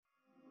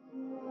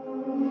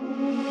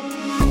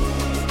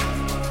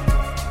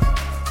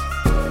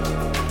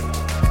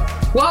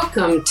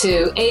Welcome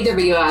to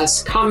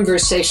AWS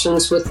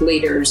Conversations with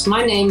Leaders.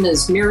 My name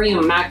is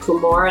Miriam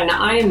McLemore, and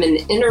I am an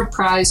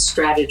enterprise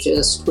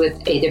strategist with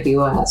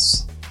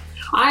AWS.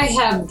 I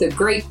have the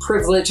great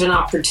privilege and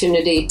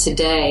opportunity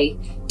today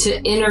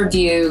to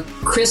interview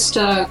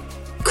Christa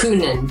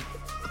Koenen.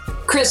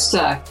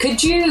 Christa,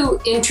 could you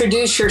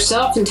introduce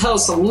yourself and tell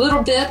us a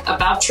little bit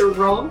about your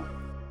role?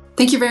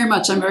 Thank you very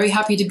much. I'm very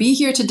happy to be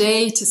here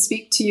today to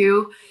speak to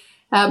you.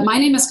 My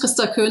name is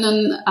Christa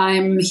Koenen.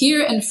 I'm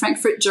here in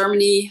Frankfurt,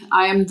 Germany.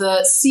 I am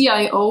the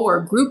CIO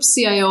or Group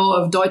CIO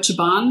of Deutsche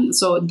Bahn,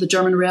 so the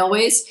German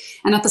railways.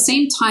 And at the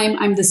same time,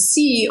 I'm the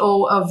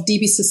CEO of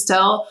DB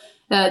Systel,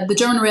 the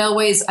German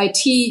railways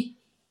IT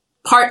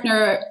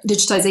partner,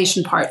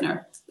 digitization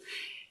partner.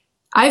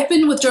 I've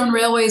been with German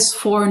Railways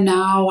for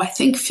now, I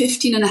think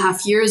 15 and a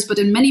half years, but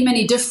in many,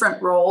 many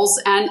different roles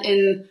and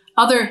in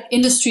other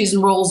industries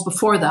and roles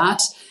before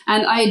that.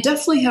 And I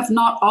definitely have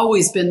not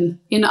always been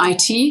in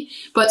IT,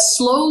 but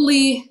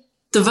slowly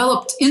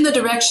developed in the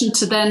direction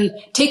to then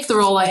take the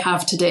role I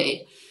have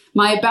today.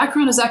 My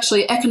background is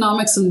actually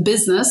economics and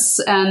business,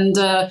 and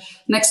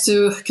next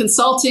to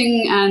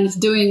consulting and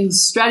doing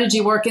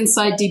strategy work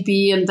inside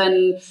DB, and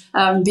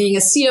then being a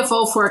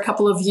CFO for a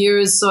couple of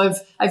years. So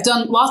I've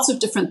done lots of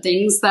different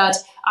things that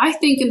I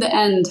think in the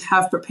end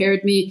have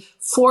prepared me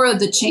for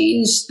the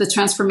change, the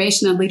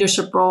transformation and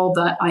leadership role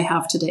that I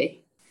have today.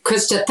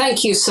 Christa,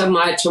 thank you so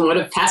much, and what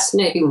a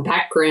fascinating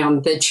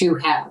background that you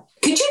have.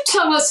 Could you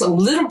tell us a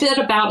little bit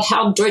about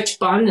how Deutsche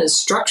Bahn is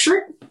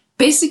structured?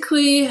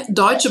 Basically,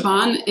 Deutsche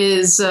Bahn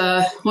is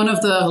one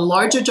of the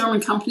larger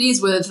German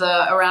companies with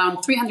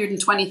around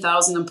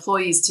 320,000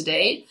 employees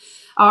today.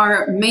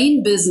 Our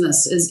main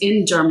business is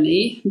in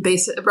Germany,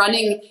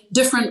 running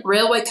different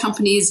railway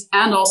companies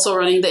and also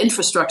running the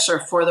infrastructure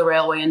for the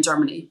railway in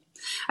Germany.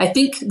 I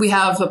think we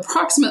have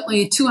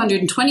approximately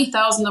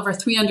 220,000 of our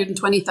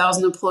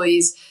 320,000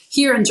 employees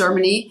here in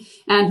Germany,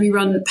 and we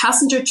run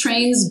passenger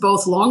trains,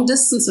 both long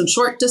distance and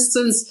short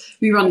distance.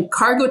 We run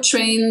cargo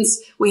trains.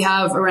 We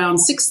have around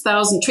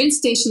 6,000 train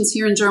stations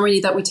here in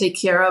Germany that we take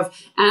care of,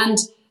 and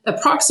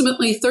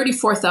approximately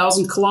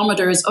 34,000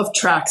 kilometers of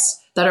tracks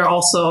that are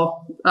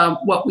also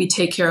what we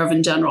take care of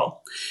in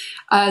general.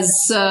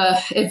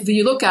 If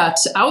you look at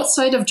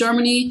outside of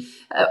Germany,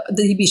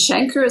 the DB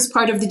Schenker is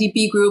part of the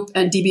DB group,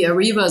 and DB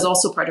Arriva is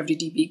also part of the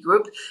DB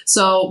group.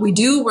 So we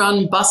do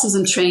run buses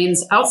and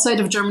trains outside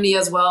of Germany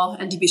as well.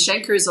 And DB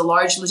Schenker is a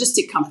large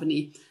logistic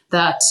company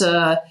that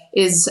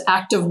is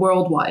active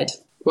worldwide.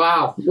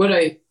 Wow, what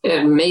an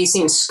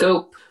amazing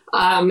scope.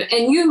 And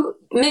you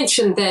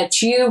mentioned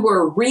that you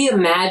were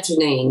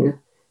reimagining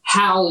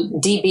how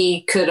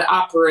DB could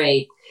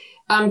operate.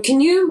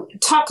 Can you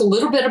talk a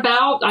little bit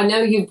about, I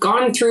know you've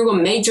gone through a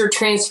major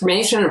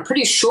transformation in a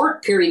pretty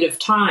short period of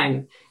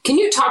time. Can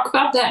you talk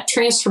about that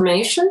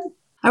transformation?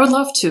 I would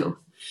love to.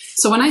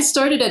 So when I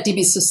started at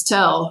DB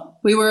Systel,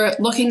 we were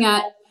looking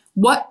at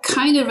what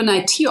kind of an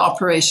IT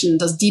operation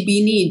does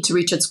DB need to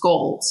reach its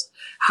goals?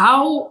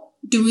 How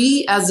do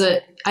we as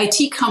an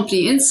IT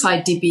company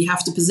inside DB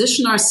have to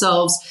position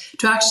ourselves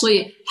to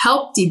actually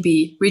help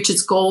DB reach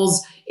its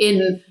goals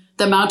in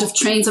the amount of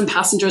trains and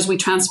passengers we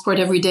transport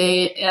every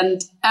day,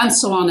 and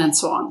so on and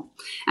so on.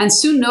 And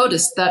soon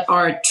noticed that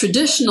our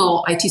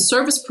traditional IT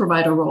service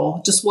provider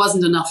role just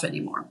wasn't enough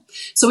anymore.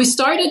 So we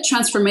started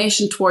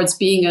transformation towards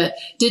being a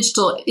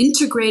digital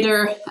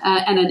integrator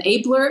and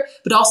enabler,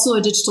 but also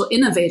a digital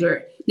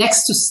innovator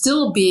next to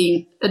still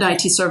being an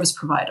IT service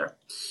provider.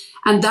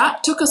 And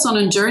that took us on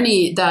a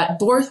journey that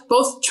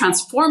both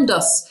transformed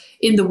us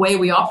in the way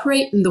we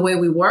operate, in the way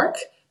we work,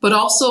 but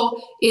also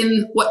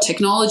in what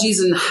technologies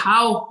and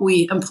how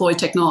we employ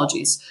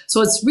technologies.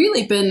 So it's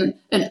really been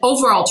an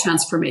overall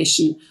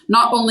transformation,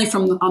 not only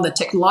on the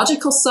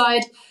technological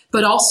side,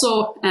 but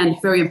also,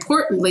 and very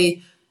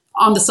importantly,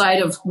 on the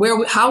side of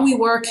how we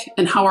work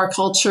and how our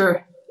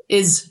culture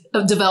is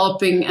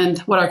developing and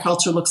what our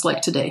culture looks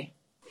like today.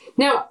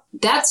 Now,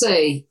 that's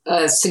a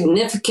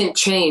significant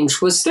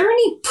change. Was there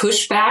any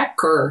pushback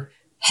or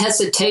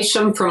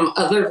hesitation from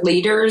other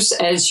leaders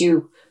as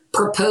you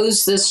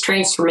propose this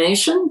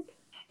transformation?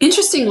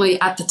 Interestingly,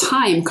 at the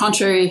time,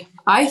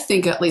 I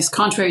think at least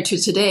contrary to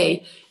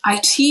today,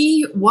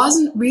 IT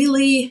wasn't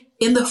really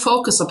in the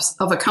focus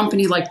of a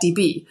company like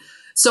DB.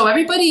 So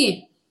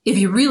everybody, if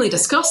you really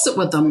discussed it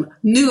with them,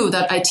 knew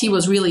that IT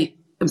was really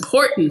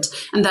important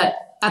and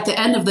that at the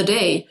end of the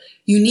day,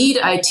 you need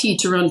IT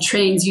to run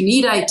trains. You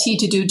need IT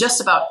to do just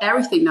about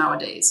everything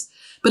nowadays.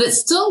 But it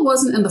still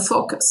wasn't in the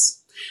focus.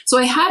 So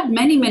I had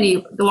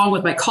many, along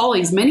with my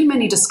colleagues,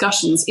 many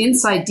discussions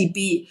inside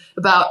DB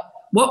about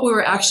what we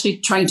were actually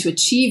trying to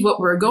achieve, what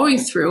we were going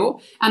through.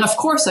 And of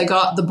course, I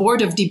got the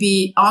board of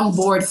DB on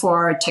board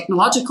for our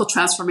technological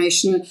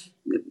transformation,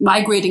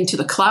 migrating to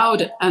the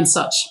cloud and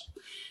such.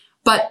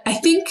 But I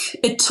think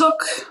it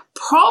took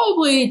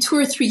probably 2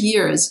 or 3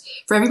 years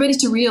for everybody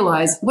to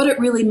realize what it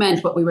really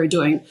meant, what we were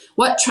doing,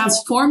 what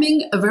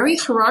transforming a very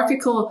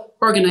hierarchical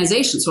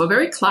organization, so a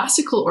very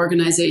classical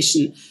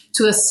organization,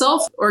 to a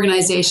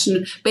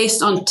self-organization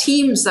based on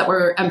teams that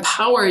were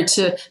empowered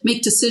to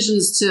make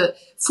decisions, to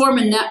form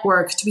a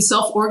network, to be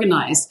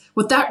self-organized.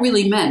 What that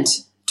really meant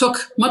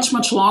took much,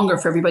 much longer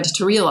for everybody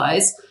to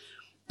realize.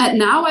 And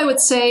now I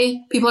would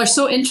say people are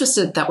so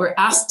interested that we're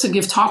asked to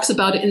give talks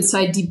about it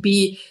inside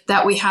DB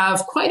that we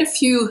have quite a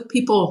few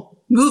people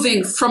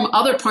moving from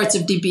other parts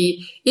of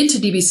DB into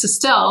DB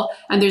Systel,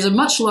 and there's a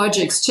much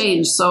larger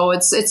exchange. So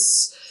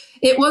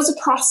it was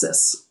a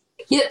process.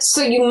 Yeah,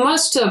 so you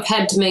must have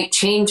had to make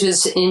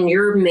changes in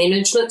your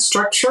management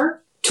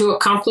structure to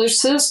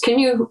accomplish this. Can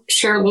you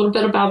share a little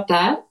bit about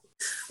that?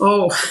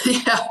 Oh,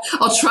 yeah.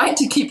 I'll try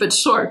to keep it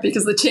short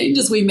because the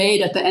changes we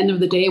made at the end of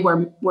the day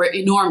were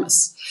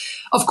enormous.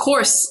 Of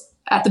course,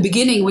 at the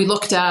beginning, we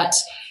looked at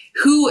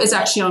who is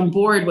actually on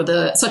board with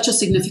such a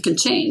significant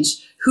change.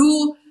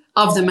 Who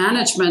of the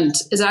management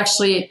is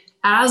actually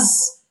as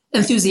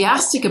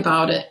enthusiastic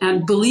about it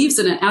and believes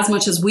in it as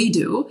much as we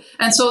do.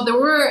 And so there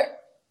were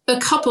a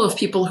couple of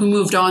people who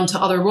moved on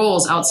to other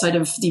roles outside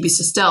of DB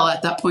Systel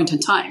at that point in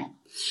time.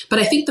 But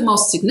I think the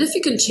most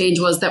significant change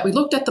was that we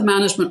looked at the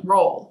management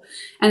role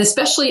and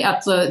especially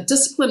at the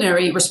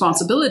disciplinary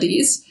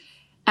responsibilities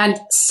and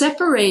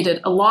separated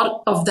a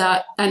lot of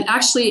that and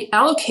actually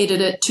allocated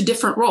it to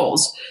different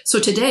roles. So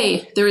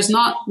today, there is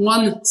not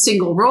one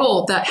single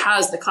role that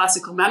has the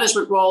classical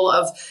management role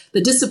of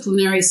the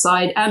disciplinary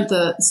side and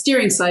the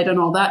steering side and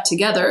all that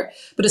together,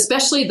 but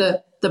especially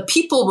the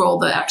people role,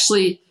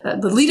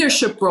 the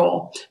leadership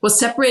role was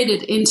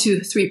separated into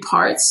 3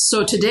 parts.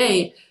 So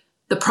today,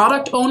 the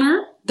product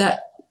owner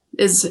that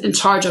is in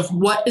charge of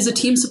what is a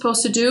team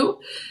supposed to do,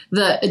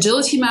 the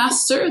agility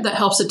master that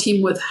helps a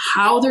team with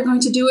how they're going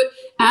to do it,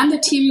 and the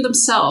team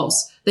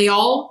themselves. They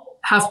all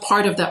have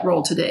part of that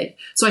role today.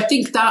 So I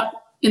think that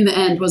in the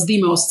end was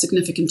the most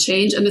significant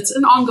change. And it's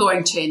an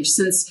ongoing change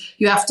since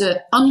you have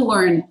to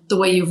unlearn the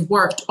way you've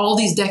worked all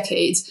these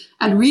decades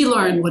and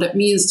relearn what it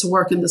means to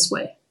work in this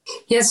way.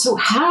 Yeah. So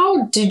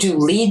how did you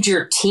lead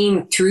your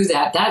team through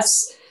that?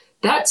 That's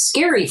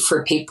scary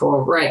for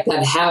people, right,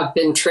 that have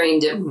been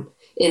trained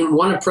in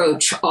one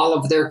approach all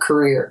of their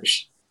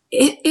careers.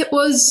 It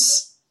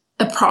was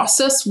a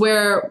process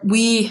where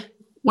we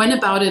went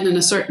about it in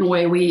a certain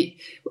way.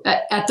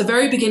 At the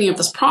very beginning of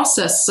this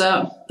process,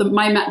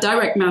 my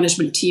direct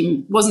management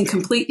team wasn't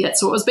complete yet.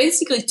 So it was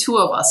basically 2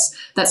 of us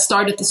that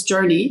started this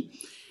journey.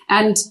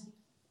 And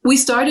we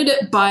started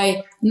it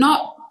by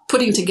not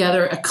putting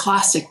together a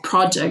classic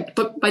project,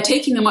 but by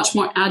taking a much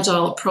more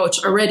agile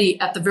approach already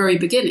at the very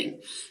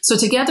beginning. So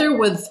together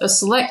with a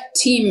select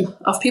team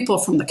of people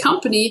from the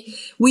company,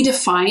 we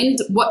defined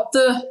what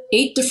the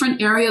 8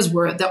 different areas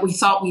were that we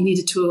thought we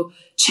needed to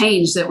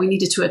change, that we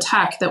needed to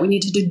attack, that we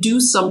needed to do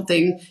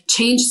something,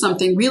 change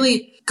something,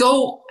 really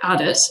go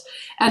at it.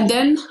 And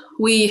then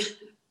we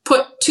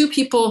put 2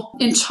 people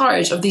in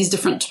charge of each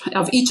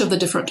of the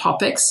different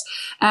topics.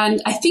 And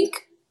I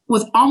think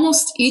with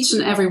almost each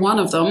and every one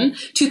of them,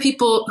 2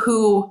 people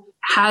who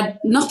had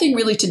nothing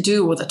really to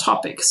do with the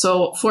topic.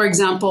 So, for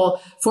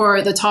example,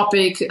 for the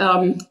topic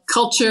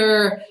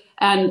culture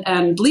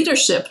and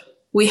leadership,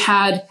 we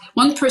had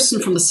 1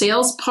 person from the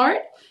sales part,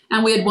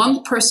 and we had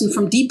 1 person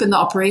from deep in the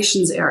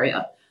operations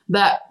area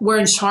that were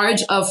in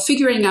charge of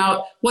figuring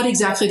out what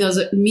exactly does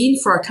it mean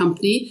for our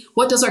company?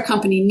 What does our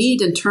company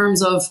need in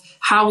terms of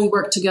how we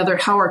work together,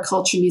 how our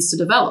culture needs to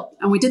develop?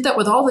 And we did that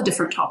with all the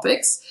different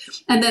topics.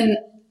 And then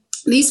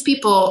these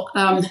people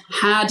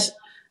had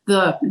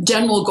the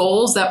general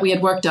goals that we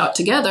had worked out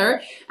together.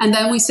 And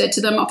then we said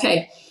to them,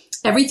 okay,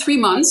 every 3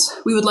 months,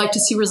 we would like to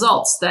see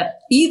results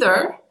that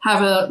either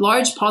have a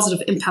large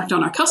positive impact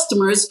on our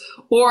customers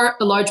or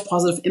a large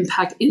positive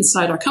impact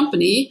inside our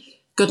company.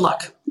 Good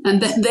luck. And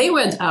then they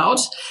went out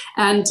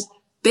and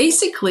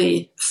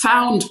basically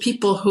found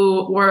people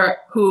who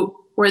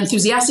were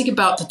enthusiastic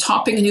about the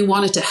topic and who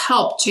wanted to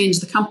help change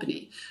the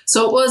company.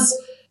 So it was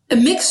a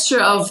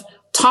mixture of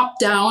top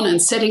down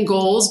and setting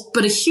goals,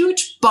 but a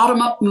huge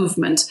bottom up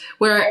movement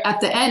where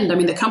at the end,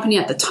 the company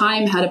at the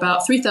time had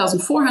about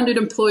 3,400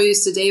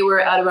 employees. Today we're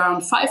at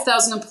around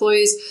 5,000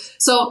 employees.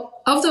 So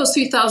of those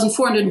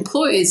 3,400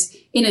 employees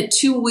in a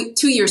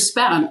 2-year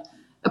span,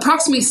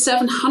 approximately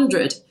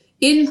 700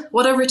 in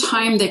whatever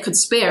time they could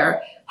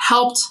spare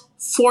helped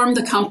form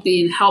the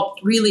company and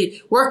helped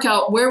really work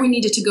out where we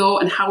needed to go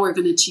and how we're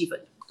going to achieve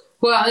it.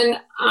 Well, and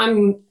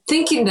I'm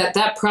thinking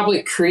that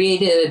probably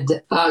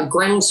created a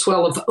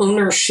groundswell of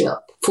ownership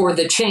for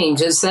the change.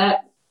 Is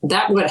that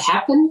what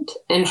happened?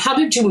 And how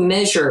did you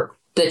measure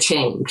the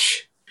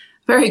change?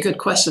 Very good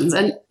questions.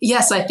 And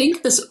yes, I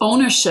think this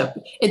ownership,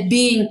 it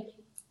being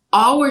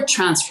our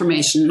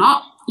transformation,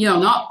 not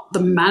the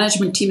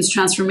management team's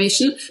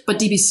transformation, but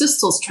DB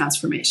Systel's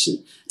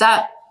transformation,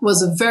 that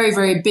was a very,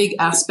 very big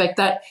aspect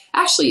that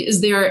actually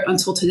is there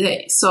until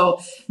today. So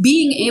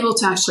being able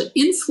to actually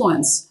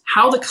influence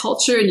how the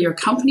culture in your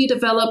company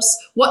develops,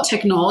 what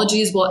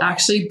technologies will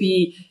actually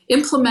be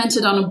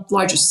implemented on a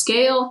larger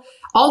scale,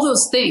 all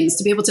those things,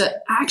 to be able to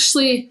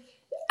actually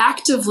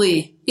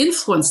actively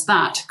influence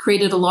that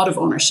created a lot of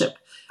ownership.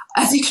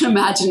 As you can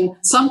imagine,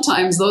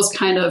 sometimes those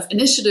kind of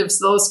initiatives,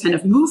 those kind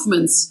of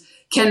movements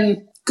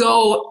can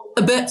go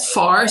a bit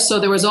far. So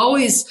there was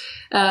always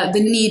the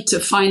need to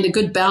find a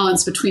good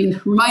balance between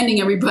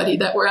reminding everybody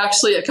that we're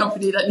actually a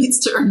company that needs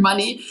to earn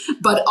money,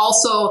 but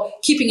also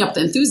keeping up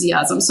the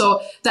enthusiasm.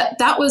 So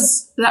that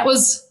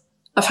was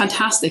a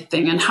fantastic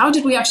thing. And how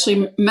did we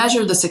actually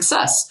measure the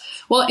success?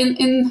 Well,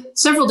 in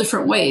several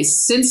different ways.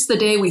 Since the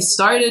day we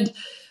started,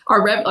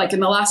 like in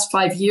the last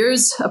 5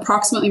 years,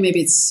 approximately,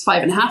 maybe it's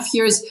 5.5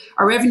 years,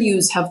 our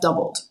revenues have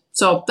doubled.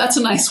 So that's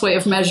a nice way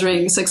of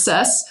measuring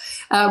success.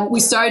 We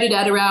started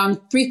at around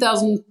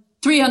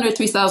 3,300,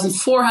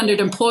 3,400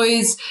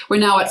 employees. We're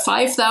now at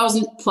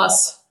 5,000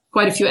 plus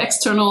quite a few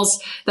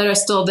externals that are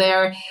still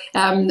there.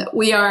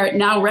 We are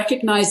now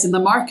recognized in the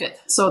market.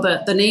 So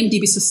the name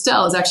DB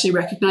Systel is actually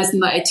recognized in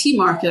the IT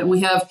market. And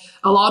we have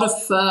a lot of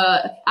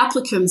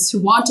applicants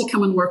who want to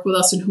come and work with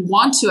us and who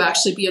want to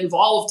actually be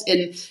involved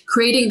in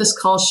creating this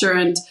culture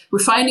and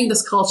refining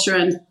this culture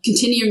and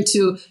continuing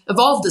to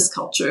evolve this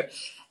culture.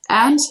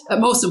 And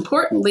most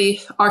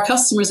importantly, our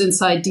customers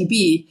inside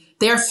DB,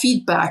 their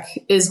feedback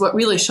is what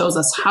really shows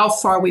us how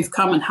far we've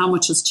come and how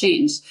much has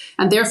changed.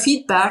 And their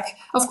feedback,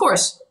 of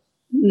course,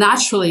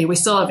 naturally, we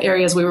still have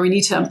areas where we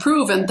need to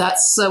improve, and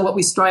that's what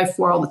we strive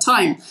for all the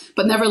time.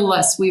 But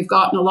nevertheless, we've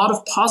gotten a lot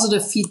of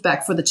positive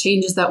feedback for the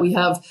changes that we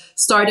have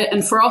started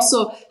and for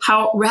also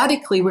how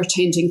radically we're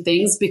changing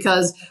things,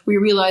 because we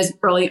realized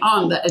early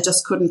on that it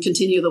just couldn't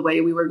continue the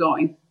way we were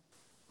going.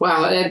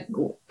 Wow,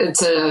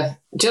 it's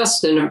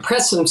just an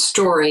impressive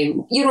story.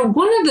 You know,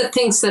 one of the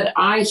things that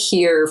I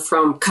hear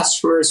from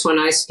customers when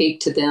I speak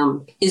to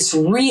them is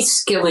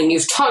reskilling.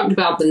 You've talked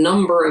about the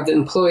number of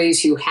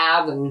employees you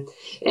have and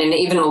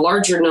even a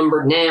larger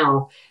number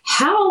now.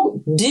 How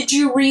did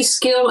you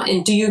reskill,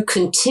 and do you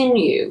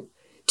continue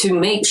to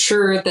make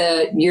sure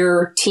that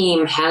your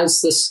team has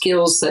the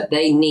skills that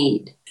they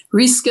need?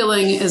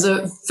 Reskilling is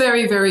a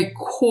very, very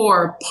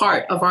core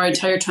part of our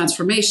entire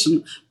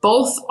transformation,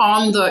 both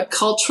on the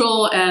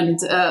cultural and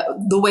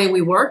the way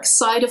we work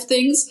side of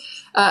things,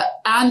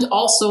 and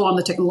also on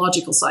the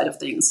technological side of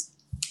things.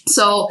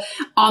 So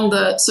on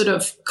the sort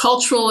of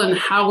cultural and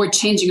how we're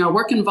changing our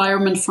work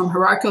environment from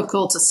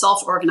hierarchical to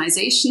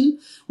self-organization,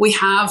 we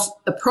have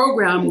a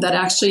program that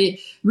actually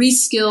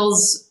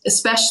reskills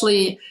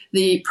especially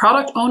the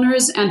product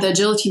owners and the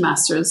agility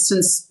masters,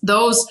 since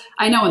those,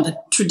 I know in the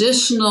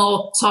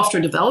traditional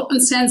software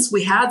development sense,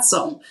 we had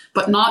some,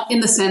 but not in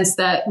the sense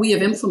that we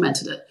have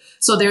implemented it.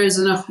 So there is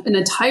an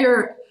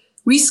entire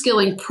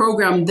reskilling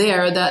program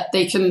there that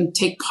they can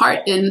take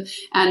part in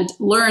and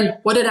learn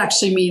what it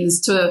actually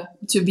means to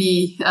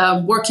be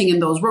working in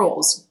those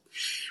roles.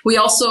 We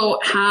also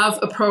have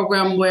a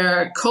program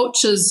where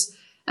coaches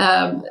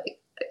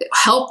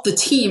help the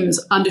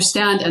teams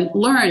understand and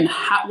learn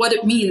what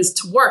it means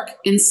to work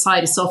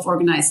inside a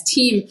self-organized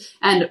team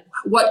and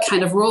what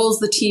kind of roles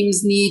the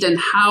teams need and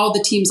how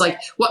the teams, like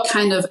what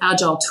kind of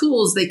agile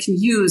tools they can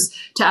use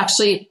to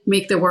actually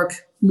make their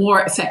work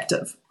more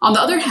effective. On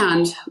the other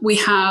hand, we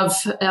have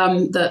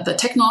the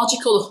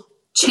technological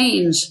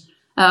change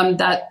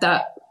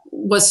that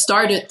was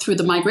started through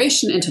the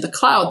migration into the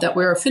cloud that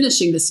we're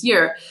finishing this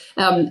year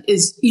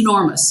is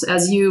enormous.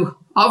 As you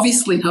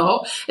obviously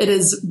know, it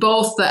is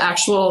both the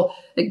actual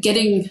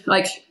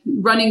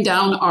running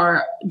down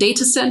our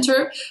data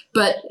center,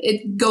 but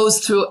it goes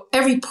through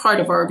every part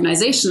of our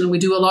organization. We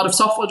do a lot of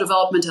software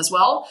development as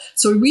well.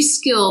 So we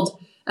reskilled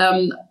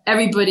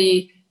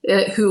everybody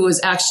who was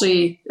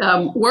actually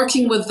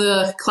working with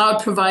the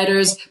cloud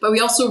providers, but we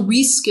also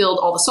reskilled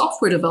all the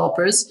software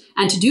developers.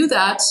 And to do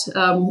that,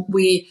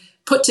 we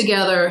put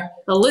together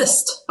a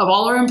list of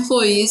all our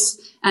employees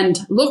and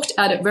looked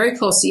at it very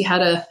closely,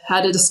 had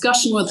a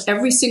discussion with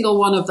every single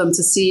one of them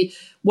to see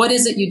what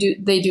is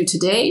it they do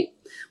today,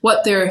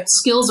 what their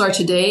skills are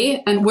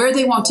today, and where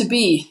they want to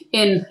be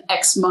in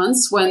X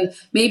months when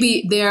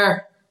maybe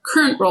their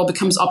current role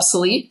becomes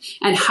obsolete,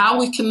 and how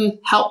we can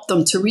help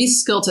them to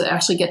reskill to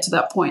actually get to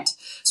that point.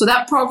 So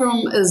that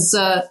program is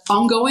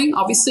ongoing.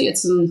 Obviously,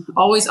 it's an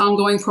always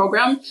ongoing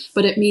program,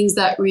 but it means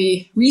that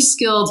we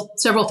reskilled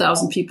several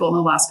thousand people in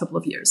the last couple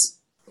of years.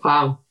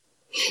 Wow.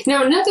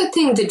 Now, another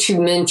thing that you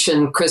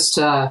mentioned,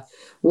 Christa,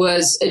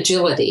 was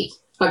agility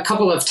a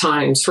couple of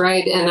times,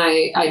 right? And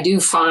I do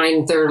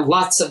find there are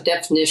lots of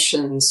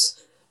definitions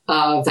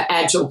of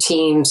agile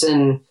teams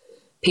and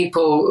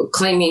people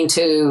claiming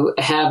to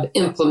have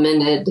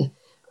implemented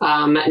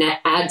an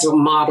agile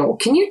model.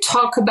 Can you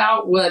talk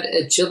about what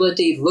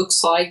agility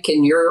looks like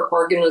in your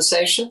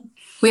organization?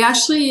 We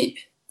actually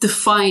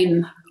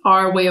define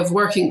our way of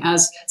working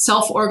as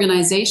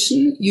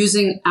self-organization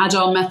using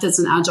agile methods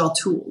and agile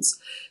tools.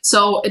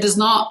 So it is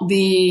not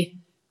the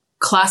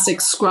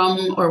classic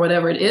Scrum or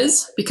whatever it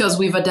is, because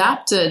we've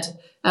adapted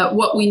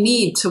what we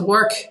need to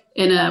work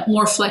in a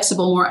more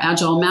flexible, more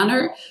agile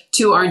manner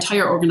to our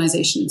entire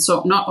organization.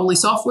 So not only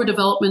software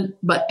development,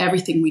 but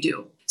everything we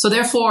do. So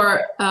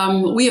therefore,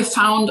 we have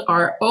found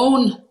our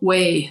own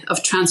way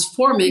of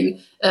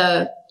transforming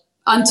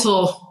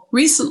until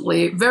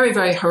recently very,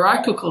 very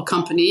hierarchical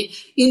company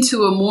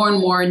into a more and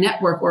more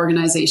network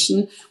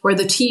organization where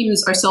the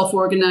teams are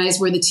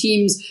self-organized, where the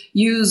teams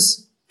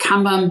use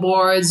Kanban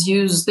boards,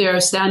 use their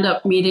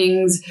stand-up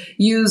meetings,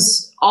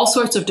 use all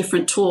sorts of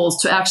different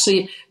tools to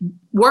actually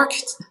work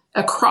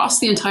across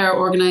the entire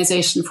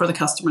organization for the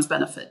customer's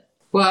benefit.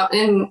 Well,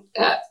 and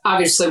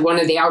obviously one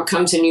of the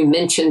outcomes, and you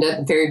mentioned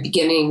at the very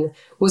beginning,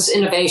 was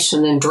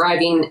innovation and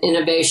driving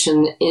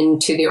innovation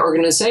into the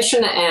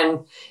organization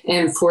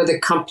and for the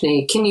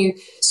company. Can you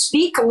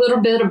speak a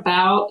little bit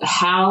about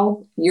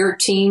how your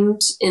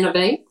teams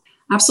innovate?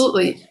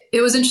 Absolutely.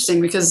 It was interesting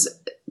because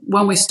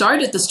when we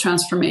started this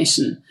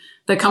transformation,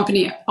 the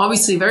company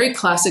obviously very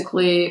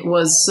classically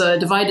was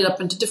divided up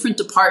into different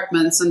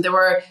departments, and there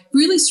were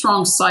really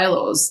strong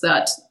silos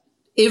that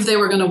if they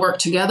were going to work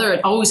together,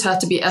 it always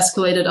had to be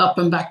escalated up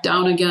and back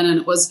down again. And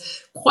it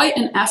was quite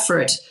an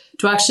effort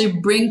to actually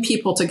bring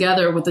people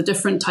together with the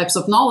different types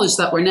of knowledge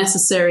that were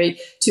necessary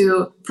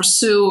to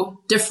pursue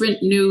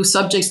different new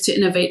subjects, to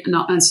innovate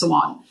and so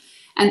on.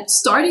 And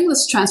starting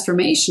this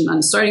transformation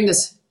and starting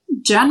this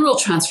general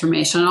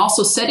transformation and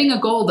also setting a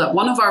goal that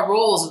one of our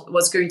roles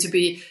was going to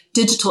be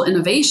digital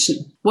innovation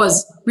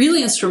was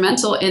really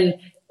instrumental in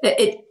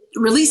it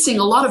releasing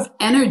a lot of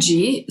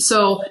energy.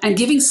 And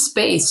giving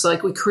space,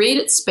 like we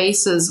created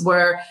spaces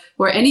where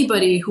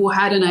anybody who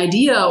had an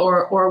idea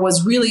or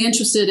was really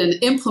interested in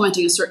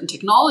implementing a certain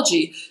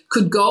technology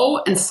could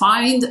go and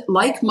find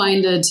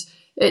like-minded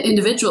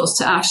individuals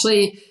to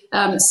actually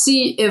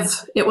see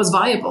if it was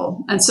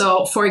viable. And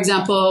so, for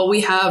example,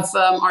 we have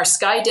our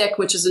Sky Deck,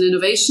 which is an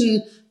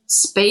innovation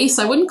space.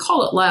 I wouldn't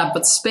call it lab,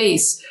 but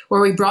space, where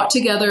we brought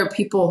together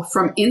people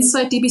from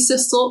inside DB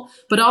Systel,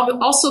 but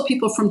also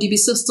people from DB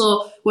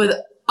Systel with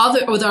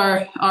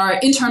our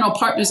internal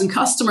partners and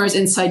customers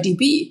inside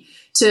DB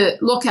to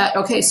look at,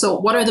 okay, so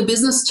what are the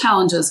business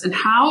challenges and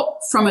how,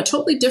 from a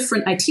totally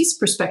different IT's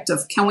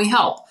perspective, can we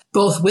help?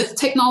 Both with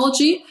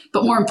technology,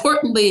 but more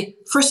importantly,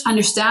 first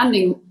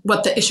understanding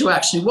what the issue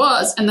actually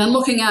was, and then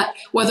looking at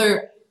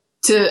whether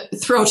to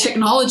throw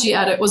technology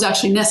at it was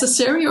actually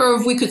necessary or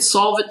if we could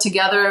solve it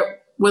together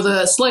with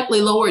a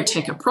slightly lower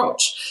tech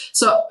approach.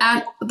 So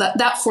and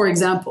that, for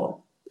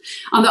example.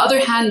 On the other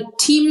hand,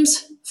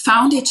 teams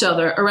found each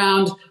other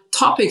around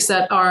topics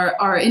that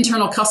our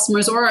internal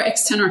customers or our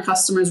external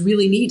customers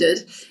really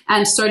needed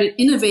and started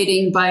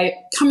innovating by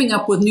coming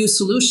up with new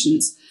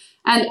solutions.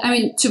 And I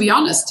mean, to be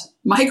honest,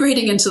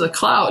 migrating into the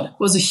cloud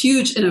was a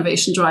huge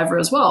innovation driver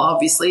as well,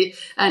 obviously.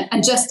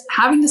 And just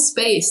having the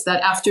space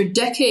that after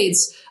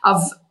decades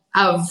of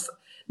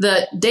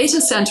the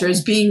data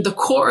centers being the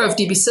core of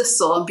DB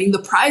Systel and being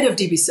the pride of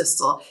DB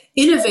Systel,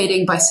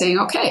 innovating by saying,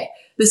 okay,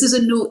 this is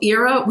a new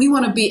era. We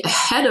want to be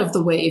ahead of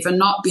the wave and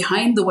not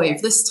behind the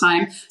wave this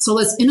time. So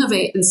let's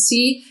innovate and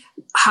see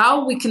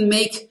how we can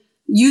make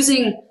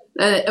using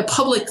a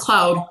public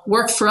cloud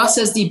work for us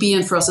as DB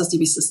and for us as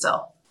DB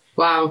Systel.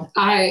 Wow.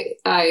 I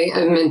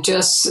am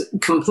just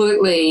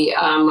completely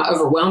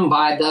overwhelmed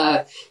by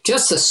the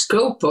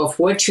scope of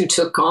what you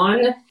took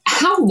on.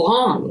 How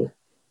long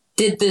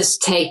did this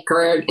take?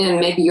 And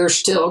maybe you're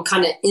still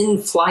kind of in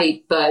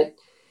flight, but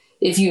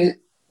if you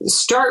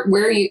start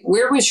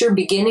where was your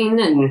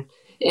beginning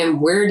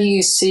and where do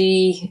you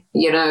see,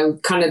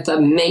 kind of the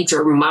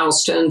major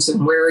milestones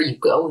and where are you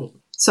going?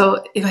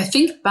 So if I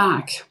think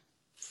back,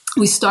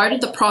 we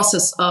started the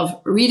process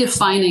of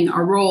redefining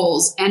our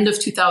roles end of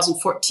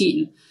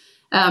 2014,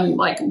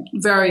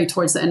 very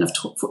towards the end of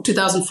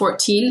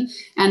 2014.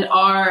 And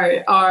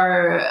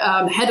our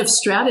head of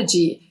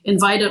strategy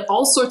invited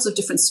all sorts of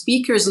different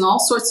speakers and all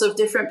sorts of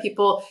different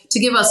people to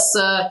give us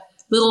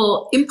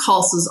little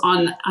impulses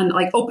on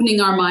like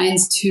opening our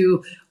minds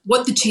to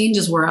what the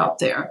changes were out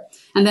there.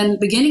 And then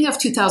beginning of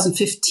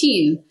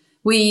 2015,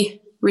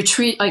 we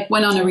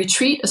went on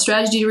a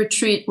strategy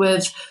retreat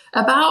with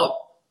about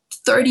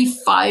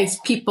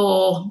 35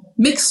 people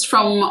mixed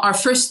from our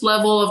first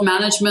level of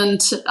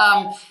management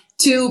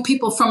to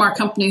people from our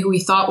company who we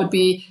thought would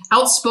be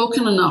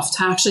outspoken enough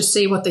to actually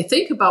say what they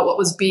think about what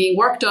was being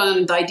worked on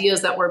and the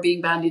ideas that were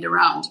being bandied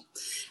around.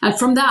 And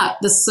from that,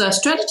 this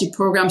strategy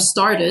program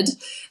started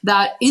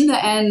that in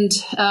the end,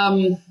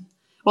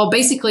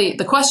 basically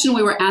the question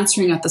we were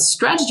answering at the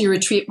strategy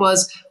retreat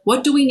was,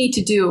 what do we need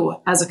to do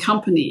as a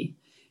company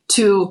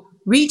to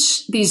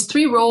reach these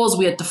three roles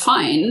we had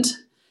defined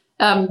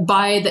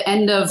by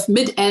the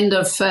mid-end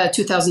of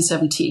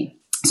 2017.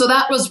 So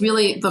that was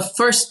really the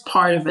first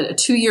part of it, a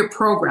 2-year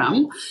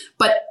program.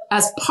 But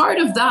as part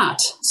of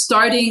that,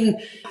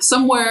 starting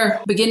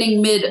somewhere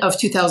beginning mid of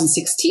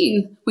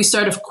 2016, we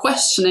started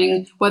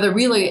questioning whether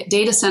really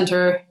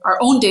our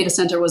own data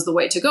center was the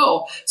way to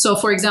go. So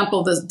for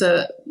example,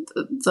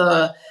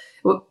 the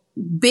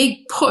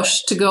big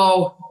push to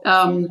go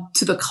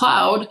to the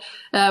cloud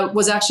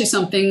was actually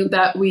something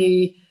that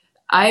we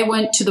I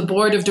went to the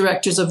board of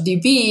directors of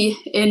DB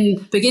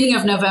in beginning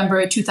of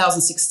November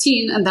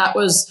 2016, and that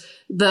was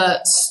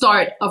the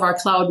start of our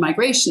cloud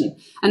migration.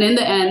 And in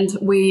the end,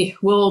 we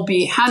will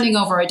be handing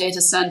over our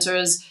data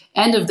centers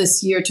end of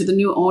this year to the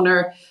new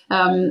owner.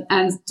 And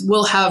it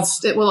will have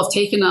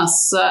taken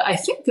us, I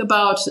think,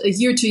 about a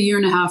year to a year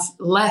and a half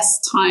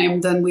less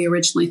time than we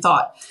originally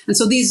thought. And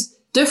so these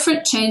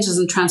different changes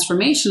and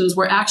transformations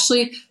were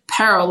actually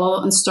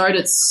parallel and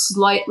started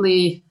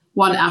slightly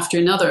one after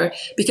another,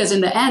 because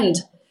in the end,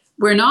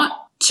 we're not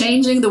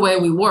changing the way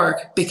we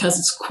work because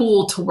it's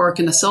cool to work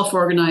in a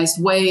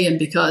self-organized way and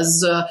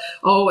because,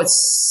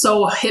 it's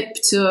so hip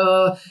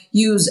to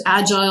use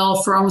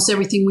agile for almost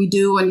everything we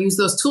do and use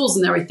those tools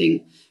and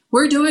everything.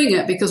 We're doing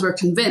it because we're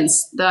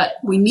convinced that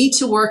we need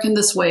to work in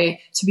this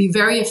way to be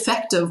very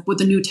effective with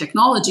the new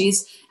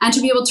technologies and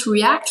to be able to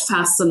react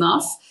fast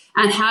enough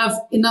and have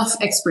enough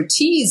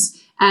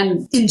expertise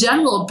and in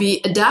general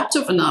be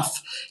adaptive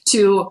enough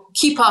to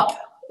keep up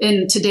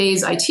in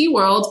today's IT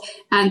world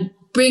and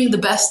bring the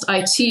best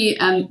IT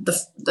and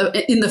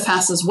in the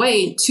fastest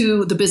way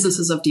to the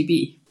businesses of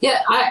DB.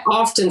 Yeah, I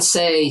often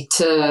say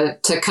to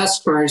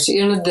customers,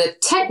 the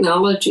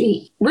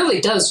technology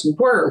really does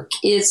work.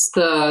 It's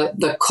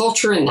the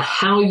culture and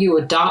how you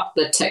adopt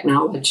the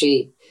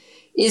technology.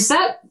 Is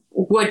that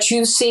what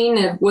you've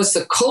seen? Was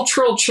the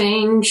cultural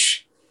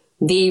change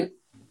the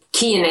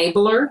key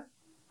enabler,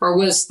 or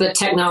was the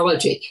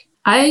technology?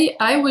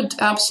 I would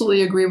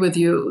absolutely agree with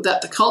you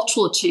that the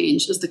cultural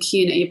change is the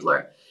key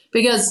enabler,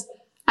 because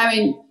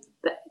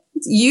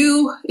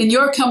you in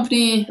your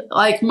company,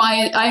 like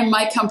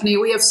my company,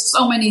 we have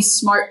so many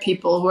smart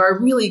people who are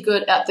really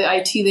good at the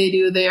IT they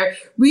do. They're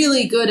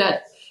really good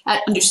at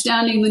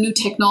understanding the new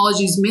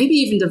technologies, maybe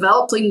even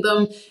developing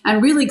them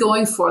and really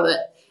going for it.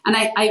 And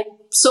I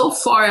so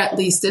far, at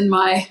least in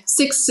my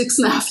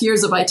 6.5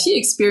 years of IT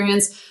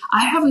experience,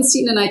 I haven't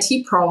seen an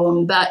IT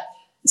problem that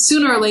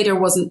sooner or later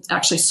wasn't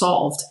actually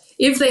solved.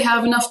 If they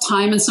have enough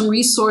time and some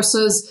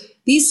resources,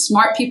 these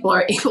smart people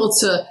are able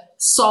to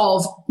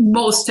solve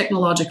most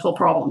technological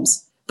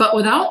problems. But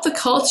without the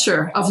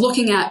culture of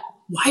looking at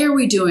why are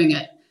we doing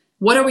it?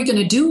 What are we going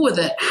to do with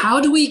it?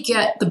 How do we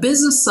get the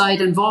business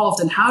side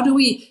involved? And how do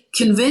we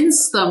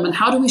convince them? And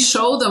how do we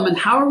show them? And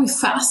how are we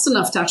fast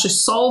enough to actually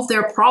solve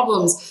their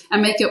problems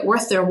and make it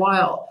worth their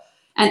while?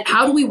 And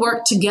how do we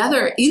work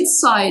together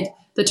inside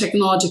the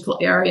technological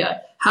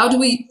area? How do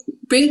we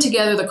bring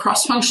together the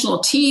cross-functional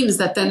teams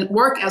that then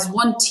work as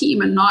one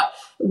team and not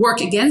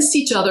work against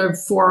each other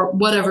for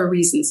whatever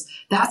reasons?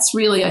 That's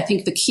really, I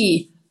think, the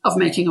key of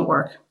making it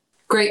work.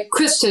 Great.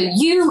 Christa,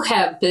 you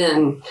have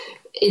been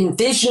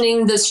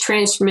envisioning this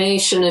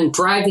transformation and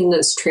driving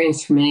this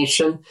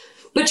transformation,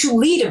 but you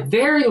lead a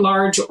very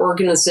large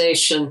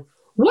organization.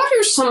 What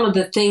are some of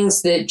the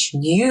things that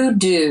you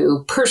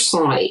do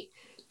personally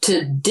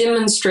to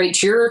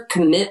demonstrate your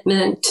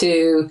commitment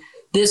to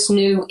this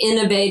new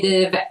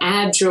innovative,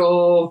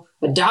 agile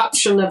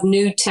adoption of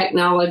new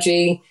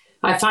technology?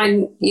 I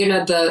find,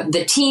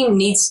 the team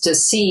needs to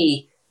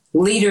see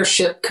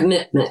leadership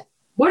commitment.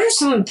 What are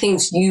some of the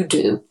things you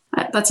do?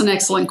 That's an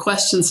excellent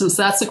question, since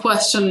that's a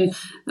question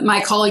that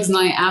my colleagues and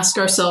I ask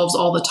ourselves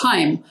all the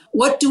time.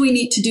 What do we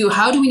need to do?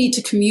 How do we need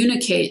to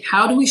communicate?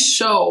 How do we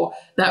show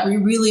that we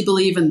really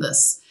believe in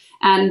this?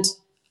 And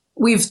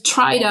we've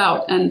tried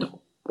out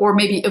or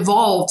maybe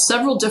evolved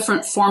several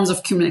different forms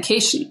of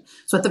communication.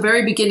 So at the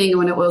very beginning,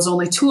 when it was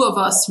only two of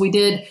us, we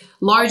did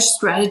large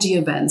strategy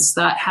events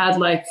that had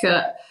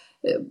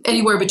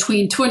anywhere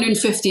between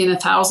 250 and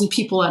 1,000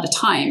 people at a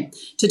time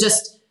to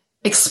just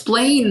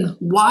explain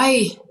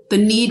why the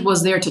need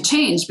was there to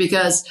change.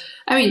 Because,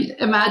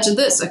 imagine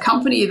this, a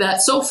company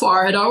that so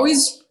far had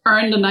always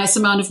earned a nice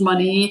amount of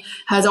money,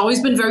 has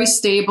always been very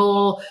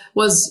stable,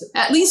 was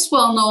at least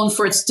well known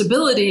for its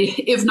stability,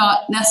 if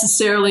not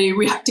necessarily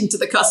reacting to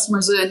the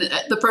customers in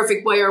the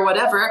perfect way or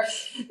whatever.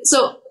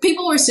 So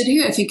people were sitting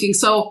here thinking,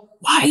 so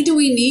why do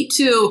we need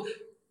to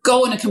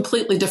go in a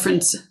completely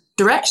different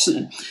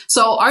direction?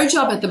 So our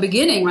job at the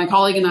beginning, my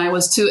colleague and I,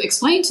 was to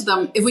explain to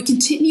them, if we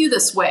continue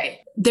this way,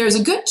 there's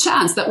a good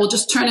chance that we'll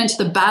just turn into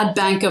the bad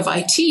bank of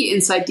IT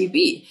inside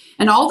DB.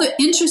 And all the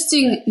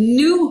interesting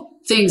new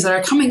things that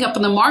are coming up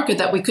in the market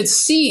that we could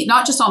see,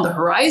 not just on the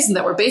horizon,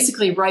 that were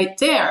basically right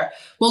there,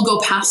 will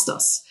go past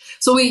us.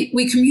 So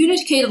we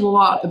communicated a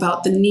lot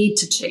about the need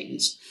to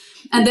change.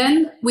 And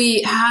then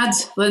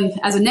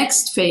as a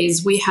next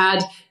phase, we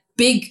had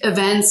big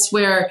events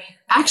where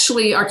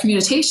actually our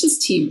communications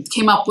team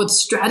came up with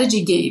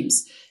strategy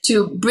games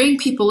to bring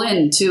people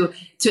in, to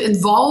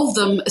involve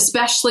them,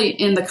 especially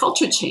in the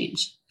culture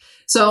change.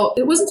 So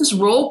it wasn't just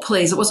role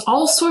plays. It was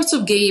all sorts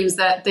of games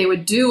that they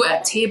would do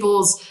at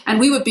tables, and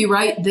we would be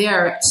right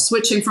there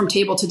switching from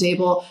table to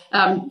table,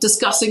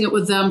 discussing it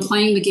with them,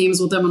 playing the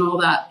games with them and all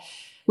that.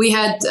 We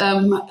had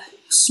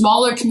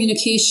smaller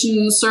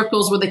communication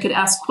circles where they could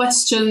ask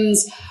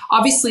questions.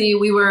 Obviously,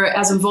 we were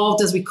as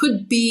involved as we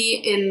could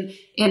be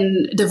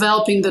in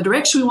developing the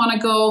direction we want to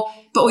go.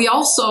 But we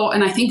also,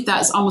 and I think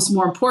that's almost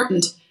more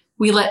important,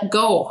 we let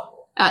go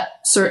at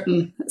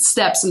certain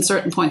steps and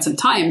certain points in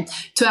time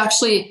to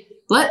actually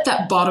let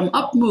that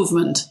bottom-up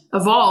movement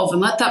evolve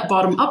and let that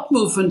bottom-up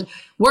movement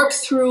work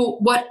through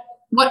what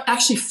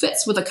actually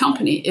fits with a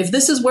company. If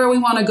this is where we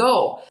want to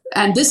go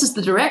and this is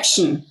the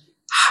direction,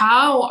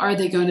 how are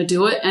they going to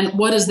do it and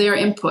what is their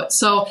input?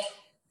 So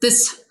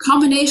this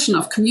combination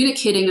of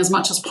communicating as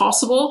much as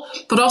possible,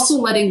 but also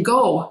letting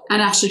go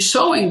and actually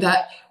showing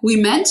that we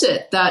meant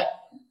it, that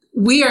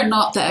we are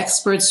not the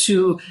experts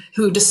who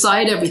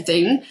decide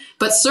everything,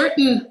 but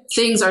certain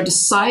things are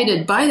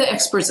decided by the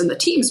experts in the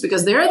teams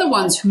because they're the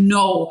ones who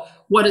know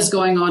what is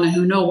going on and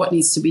who know what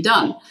needs to be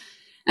done.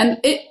 And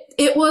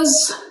it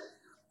was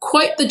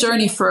quite the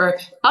journey for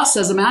us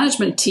as a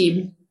management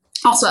team.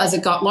 Also, as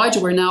it got larger,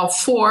 we're now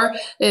 4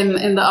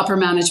 in the upper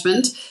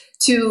management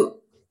to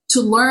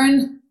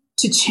learn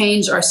to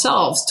change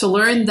ourselves, to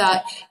learn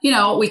that,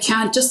 we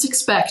can't just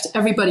expect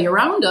everybody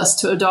around us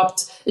to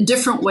adopt a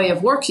different way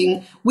of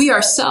working. We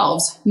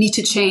ourselves need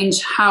to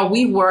change how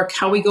we work,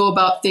 how we go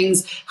about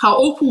things, how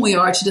open we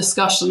are to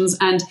discussions,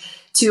 and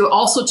to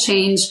also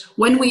change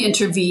when we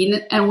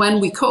intervene and when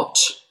we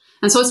coach.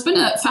 And so it's been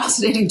a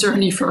fascinating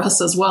journey for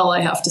us as well,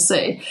 I have to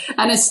say.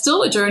 And it's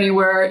still a journey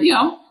where,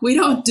 we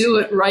don't do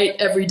it right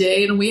every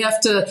day, and we have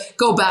to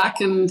go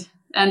back and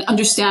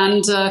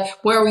understand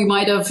where we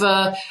might have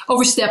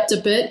overstepped a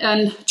bit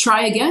and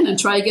try again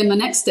the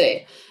next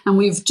day. And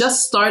we've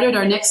just started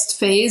our next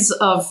phase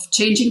of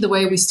changing the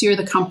way we steer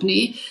the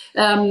company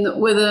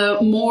with a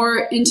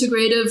more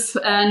integrative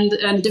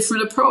and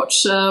different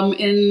approach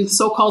in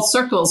so-called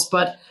circles.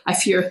 But I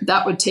fear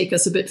that would take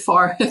us a bit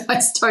far if I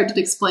started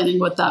explaining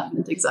what that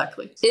meant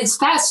exactly. It's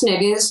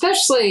fascinating,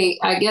 especially,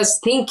 I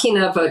guess, thinking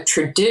of a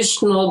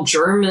traditional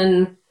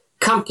German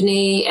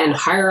company and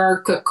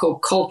hierarchical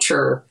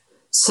culture.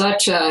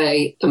 Such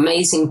a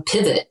amazing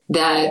pivot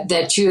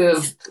that you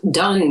have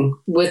done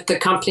with the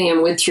company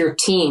and with your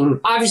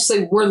team.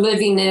 Obviously, we're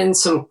living in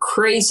some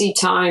crazy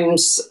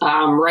times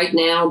right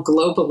now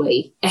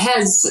globally.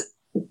 Has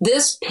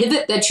this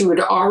pivot that you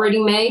had already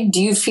made,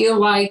 do you feel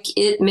like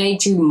it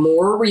made you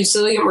more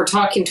resilient? We're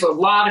talking to a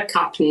lot of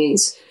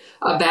companies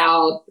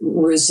about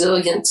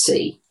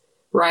resiliency,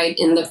 right,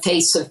 in the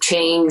face of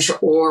change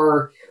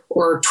or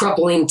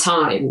troubling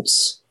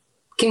times.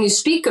 Can you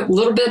speak a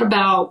little bit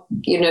about,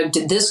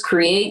 did this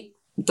create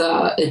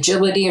the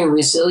agility and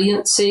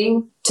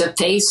resiliency to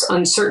face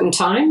uncertain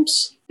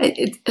times?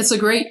 It's a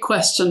great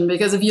question,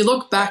 because if you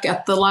look back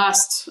at the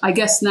last, I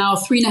guess now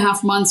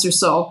 3.5 months or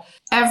so,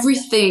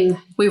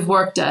 everything we've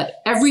worked at,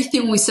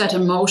 everything we set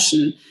in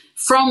motion,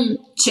 from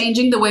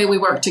changing the way we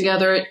work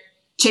together,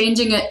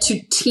 changing it to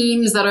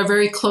teams that are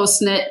very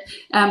close-knit,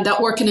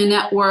 that work in a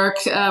network,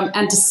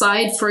 and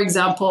decide, for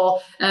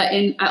example,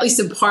 at least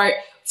in part,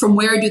 from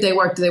where do they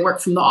work? Do they work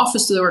from the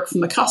office? Do they work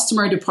from the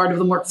customer? Do part of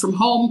them work from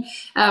home?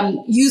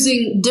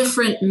 Using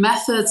different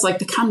methods like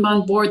the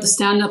Kanban board, the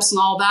stand-ups and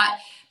all that.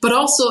 But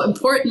also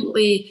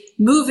importantly,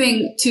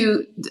 moving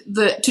to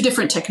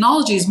different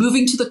technologies,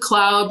 moving to the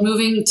cloud,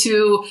 moving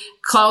to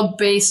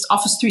cloud-based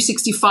Office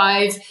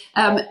 365,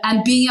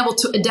 and being able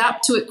to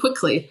adapt to it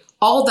quickly.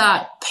 All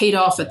that paid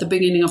off at the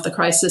beginning of the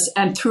crisis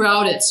and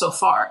throughout it so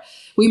far.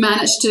 We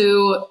managed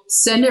to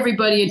send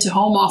everybody into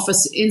home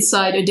office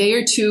inside a day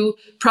or two.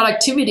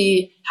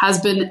 Productivity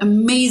has been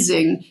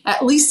amazing,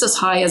 at least as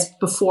high as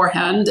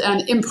beforehand.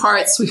 And in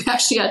parts, we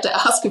actually had to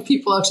ask if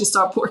people actually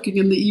stop working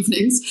in the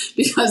evenings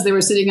because they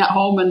were sitting at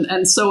home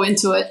and so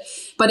into it.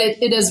 But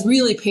it has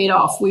really paid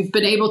off. We've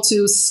been able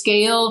to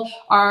scale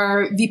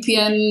our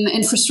VPN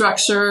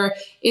infrastructure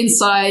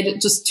inside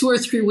just 2 or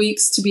 3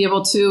 weeks to be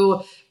able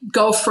to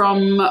go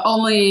from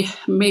only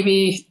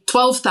maybe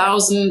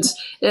 12,000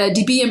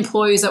 DB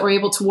employees that were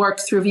able to work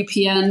through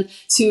VPN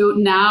to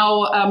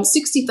now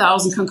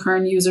 60,000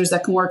 concurrent users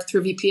that can work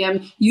through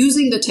VPN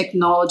using the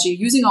technology,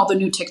 using all the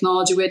new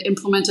technology we had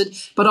implemented,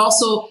 but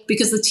also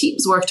because the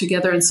teams work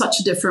together in such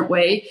a different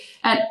way,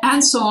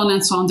 and so on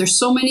and so on. There's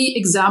so many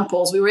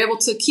examples. We were able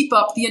to keep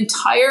up the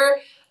entire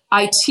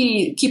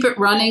IT, keep it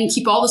running,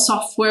 keep all the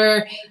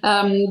software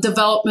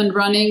development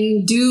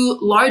running, do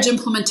large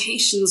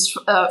implementations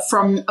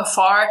from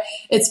afar.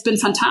 It's been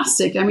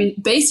fantastic. I mean,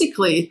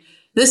 basically,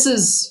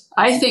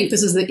 I think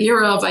this is the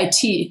era of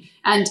IT.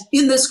 And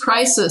in this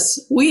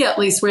crisis, we at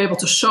least were able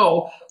to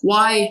show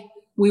why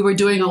we were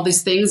doing all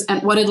these things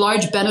and what a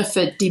large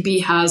benefit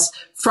DB has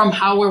from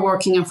how we're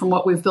working and from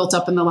what we've built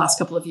up in the last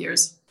couple of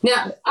years.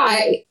 Now,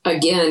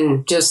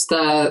 just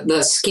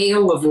the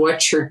scale of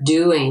what you're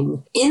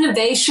doing,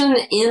 innovation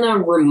in a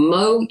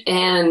remote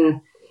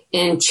and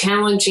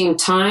challenging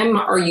time,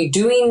 are you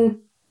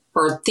doing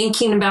or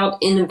thinking about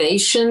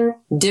innovation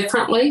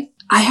differently?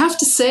 I have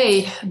to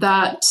say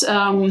that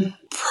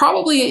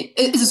probably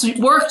it's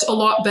worked a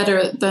lot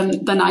better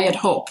than I had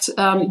hoped.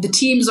 The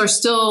teams are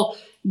still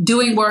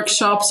doing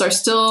workshops, are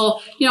still,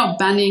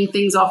 banning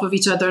things off of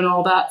each other and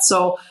all that.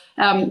 So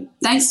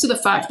thanks to the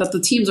fact that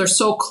the teams are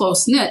so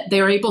close-knit,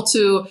 they are able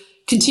to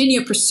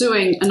continue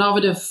pursuing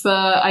innovative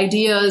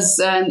ideas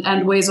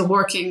and ways of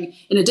working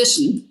in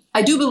addition.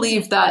 I do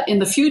believe that in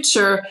the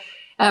future,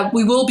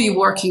 we will be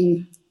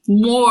working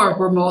more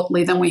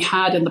remotely than we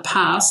had in the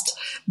past.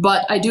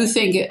 But I do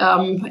think,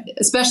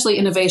 especially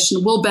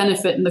innovation will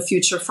benefit in the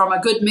future from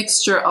a good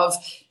mixture of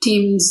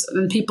teams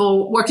and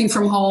people working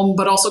from home,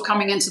 but also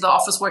coming into the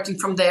office, working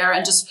from there,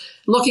 and just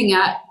looking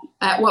at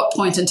what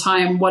point in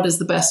time, what is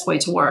the best way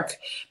to work.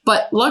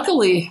 But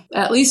luckily,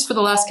 at least for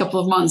the last couple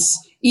of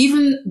months,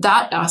 even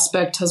that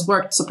aspect has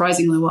worked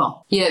surprisingly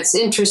well. Yeah, it's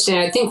interesting.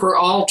 I think we're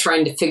all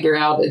trying to figure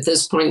out at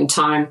this point in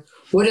time,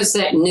 what does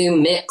that new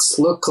mix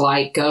look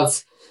like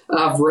of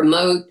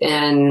remote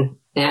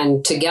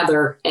and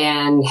together,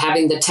 and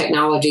having the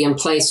technology in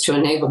place to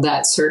enable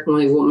that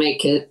certainly will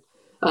make it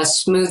a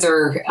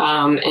smoother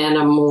and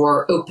a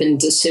more open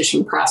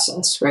decision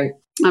process, right?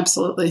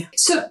 Absolutely.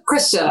 So,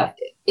 Christa,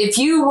 if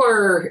you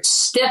were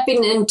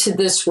stepping into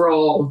this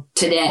role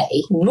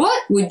today,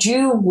 what would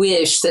you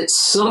wish that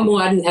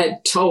someone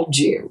had told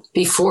you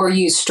before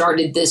you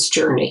started this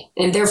journey?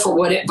 And therefore,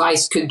 what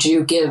advice could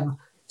you give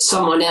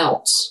someone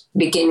else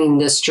beginning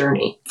this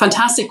journey?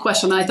 Fantastic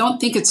question. I don't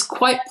think it's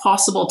quite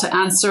possible to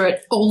answer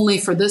it only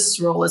for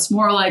this role. It's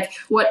more like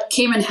what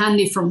came in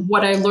handy from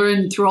what I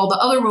learned through all the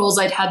other roles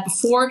I'd had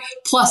before,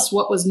 plus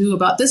what was new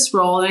about this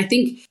role. And I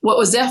think what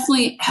was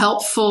definitely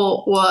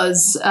helpful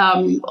was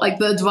like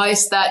the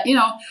advice that,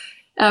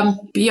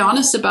 be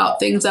honest about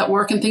things that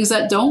work and things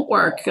that don't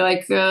work.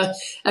 Like a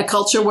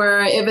culture where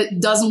if it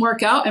doesn't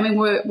work out,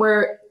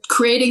 we're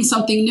creating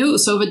something new.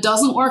 So if it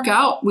doesn't work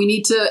out, we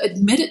need to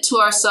admit it to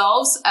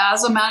ourselves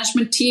as a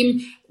management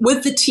team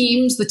with the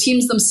teams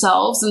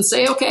themselves, and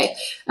say, okay,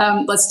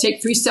 let's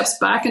take 3 steps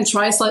back and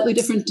try a slightly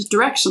different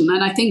direction.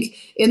 And I think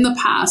in the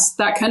past,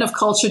 that kind of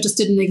culture just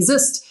didn't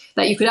exist,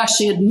 that you could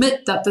actually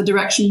admit that the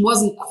direction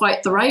wasn't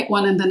quite the right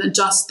one and then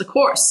adjust the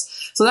course.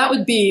 So that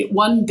would be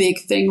one big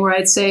thing where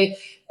I'd say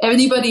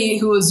anybody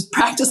who has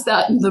practiced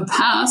that in the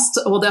past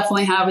will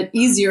definitely have it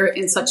easier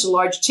in such a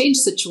large change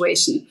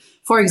situation.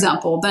 For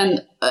example,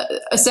 then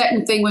a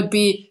second thing would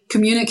be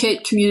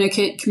communicate.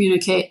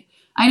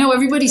 I know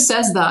everybody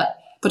says that,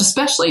 but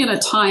especially in a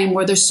time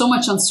where there's so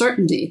much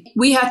uncertainty,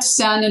 we have to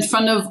stand in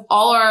front of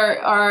all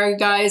our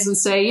guys and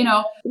say,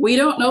 we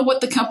don't know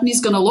what the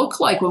company's going to look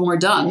like when we're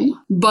done,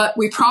 but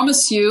we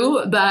promise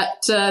you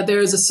that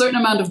there's a certain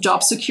amount of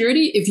job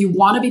security. If you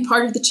want to be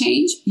part of the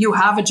change, you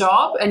have a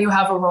job and you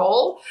have a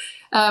role.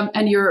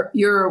 And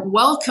you're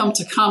welcome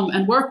to come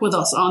and work with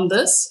us on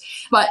this.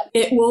 But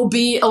it will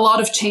be a lot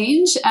of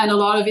change and a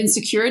lot of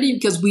insecurity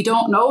because we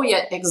don't know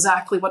yet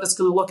exactly what it's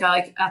going to look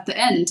like at the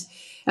end.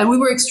 And we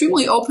were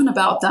extremely open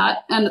about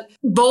that. And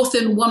both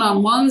in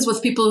one-on-ones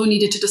with people who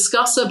needed to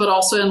discuss it, but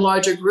also in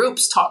larger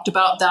groups, talked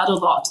about that a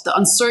lot. The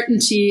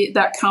uncertainty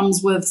that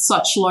comes with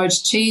such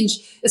large change,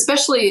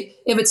 especially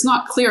if it's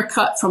not clear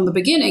cut from the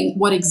beginning,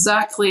 what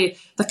exactly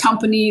the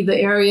company, the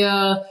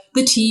area,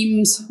 the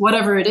teams,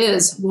 whatever it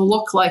is, will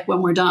look like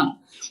when we're done.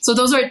 So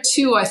those are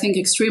 2, I think,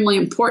 extremely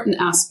important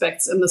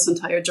aspects in this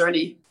entire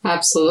journey.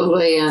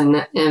 Absolutely.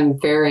 And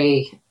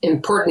very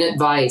important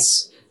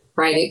advice.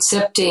 Right,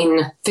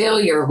 accepting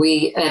failure.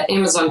 We at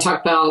Amazon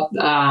talk about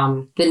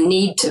the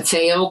need to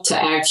fail to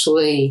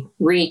actually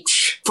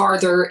reach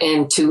farther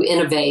and to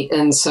innovate.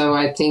 And so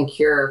I think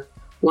you're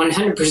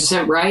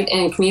 100% right,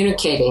 and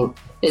communicating,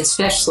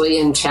 especially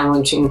in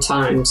challenging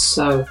times.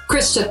 So,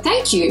 Christa,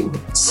 thank you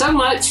so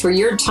much for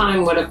your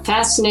time. What a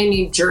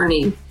fascinating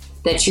journey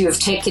that you have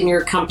taken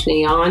your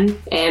company on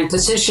and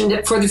positioned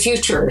it for the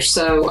future.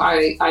 So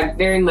I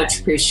very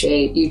much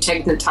appreciate you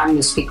taking the time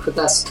to speak with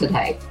us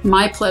today.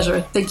 My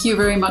pleasure. Thank you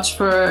very much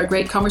for a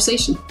great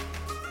conversation.